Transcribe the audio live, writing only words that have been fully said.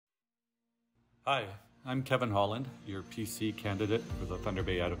Hi, I'm Kevin Holland, your PC candidate for the Thunder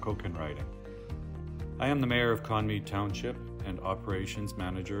Bay Atikokan riding. I am the Mayor of Conmee Township and Operations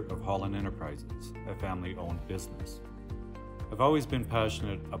Manager of Holland Enterprises, a family-owned business. I've always been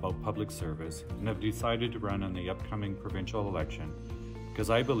passionate about public service and have decided to run in the upcoming provincial election because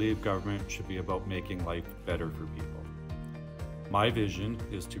I believe government should be about making life better for people. My vision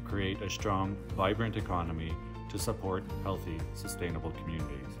is to create a strong, vibrant economy to support healthy, sustainable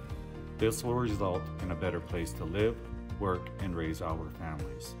communities. This will result in a better place to live, work, and raise our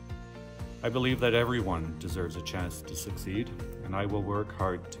families. I believe that everyone deserves a chance to succeed, and I will work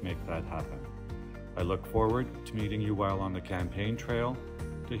hard to make that happen. I look forward to meeting you while on the campaign trail,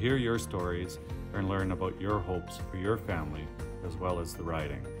 to hear your stories and learn about your hopes for your family, as well as the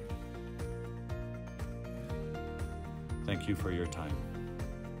riding. Thank you for your time.